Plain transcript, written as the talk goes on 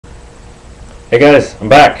Hey guys, I'm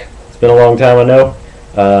back. It's been a long time, I know,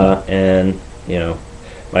 and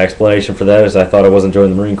my explanation for that is I thought I wasn't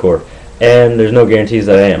joining the Marine Corps, and there's no guarantees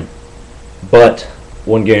that I am. But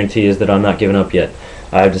one guarantee is that I'm not giving up yet.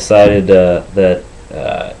 I've decided that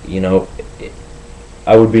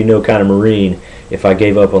I would be no kind of Marine if I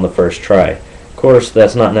gave up on the first try. Of course,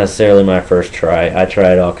 that's not necessarily my first try. I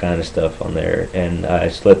tried all kind of stuff on there, and I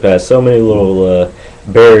slipped past so many little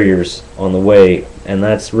barriers on the way, and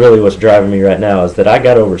that's really what's driving me right now. Is that I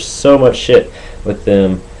got over so much shit with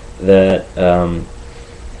them that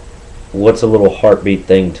what's a little heartbeat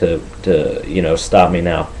thing to stop me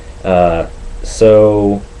now?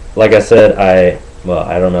 So, like I said, I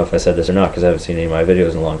don't know if I said this or not because I haven't seen any of my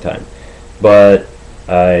videos in a long time, but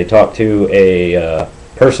I talked to a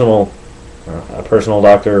personal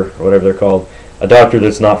doctor, or whatever they're called, a doctor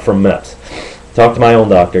that's not from MEPS. Talked to my own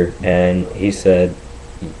doctor, and he said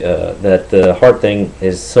that the heart thing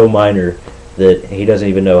is so minor that he doesn't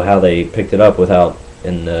even know how they picked it up without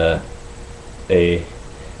I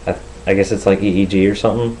guess it's like EEG or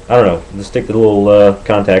something. I don't know. Just stick the little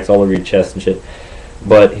contacts all over your chest and shit.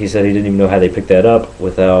 But he said he didn't even know how they picked that up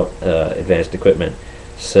without advanced equipment.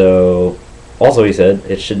 So, also he said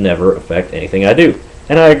it should never affect anything I do.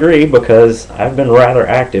 And I agree because I've been rather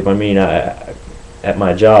active. I mean, at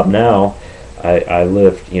my job now, I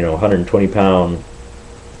lift 120-pound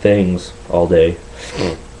things all day.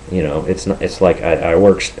 It's like I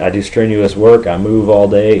work. I do strenuous work. I move all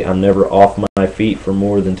day. I'm never off my feet for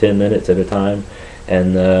more than 10 minutes at a time,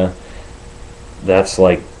 and that's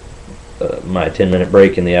like my 10-minute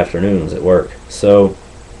break in the afternoons at work. So,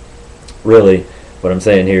 really, what I'm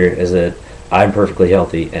saying here is that I'm perfectly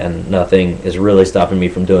healthy, and nothing is really stopping me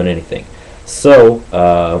from doing anything. So,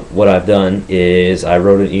 what I've done is I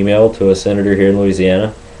wrote an email to a senator here in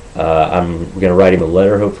Louisiana. I'm going to write him a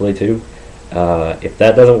letter, hopefully, too. If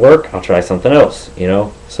that doesn't work, I'll try something else,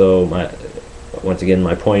 So, once again,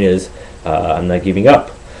 my point is I'm not giving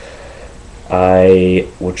up. I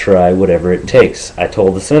will try whatever it takes. I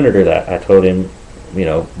told the senator that. I told him,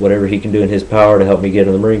 whatever he can do in his power to help me get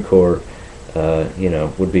in the Marine Corps,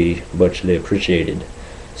 would be muchly appreciated.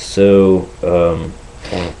 So,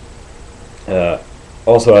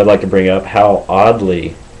 also I'd like to bring up how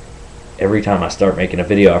oddly every time I start making a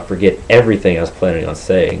video I forget everything I was planning on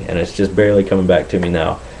saying, and it's just barely coming back to me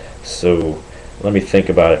now. So let me think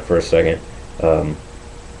about it for a second. I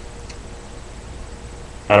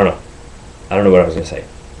don't know what I was going to say,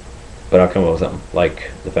 but I'll come up with something,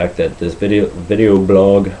 like the fact that this video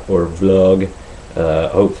blog or vlog,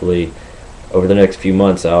 hopefully over the next few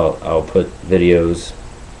months I'll put videos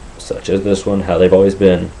such as this one, how they've always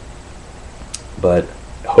been, but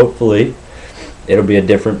hopefully it'll be a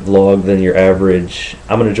different vlog than your average,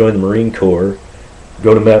 I'm going to join the Marine Corps,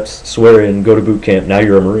 go to MEPS, swear in, go to boot camp, now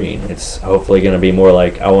you're a Marine. It's hopefully going to be more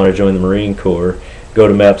like, I want to join the Marine Corps, go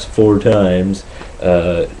to MEPS 4 times,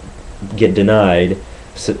 get denied,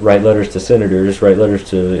 write letters to senators, write letters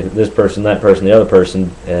to this person, that person, the other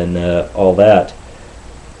person, and all that,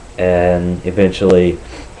 and eventually,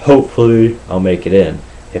 hopefully, I'll make it in.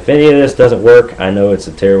 If any of this doesn't work, I know it's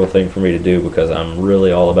a terrible thing for me to do because I'm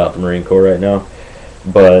really all about the Marine Corps right now,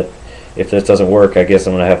 but if this doesn't work, I guess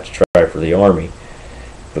I'm going to have to try for the Army,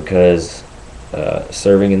 because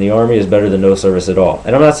serving in the Army is better than no service at all.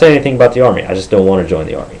 And I'm not saying anything about the Army, I just don't want to join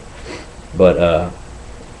the Army. But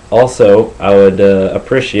also, I would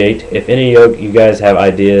appreciate if any of you guys have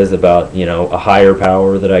ideas about, a higher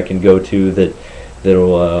power that I can go to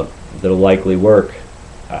that'll likely work.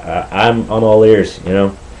 I'm on all ears,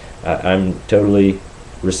 I'm totally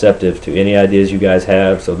receptive to any ideas you guys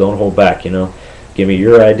have, so don't hold back, Give me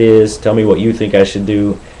your ideas, tell me what you think I should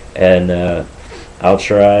do, and I'll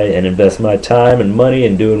try and invest my time and money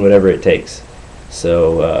in doing whatever it takes.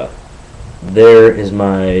 So there is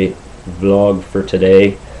my vlog for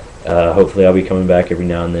today. Hopefully I'll be coming back every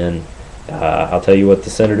now and then. I'll tell you what the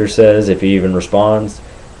senator says if he even responds.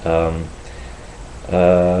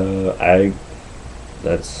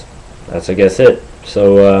 That's I guess it.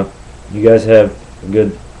 So you guys have a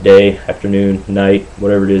good day, afternoon, night,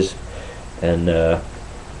 whatever it is, and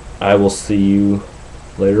I will see you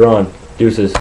later on. Deuces.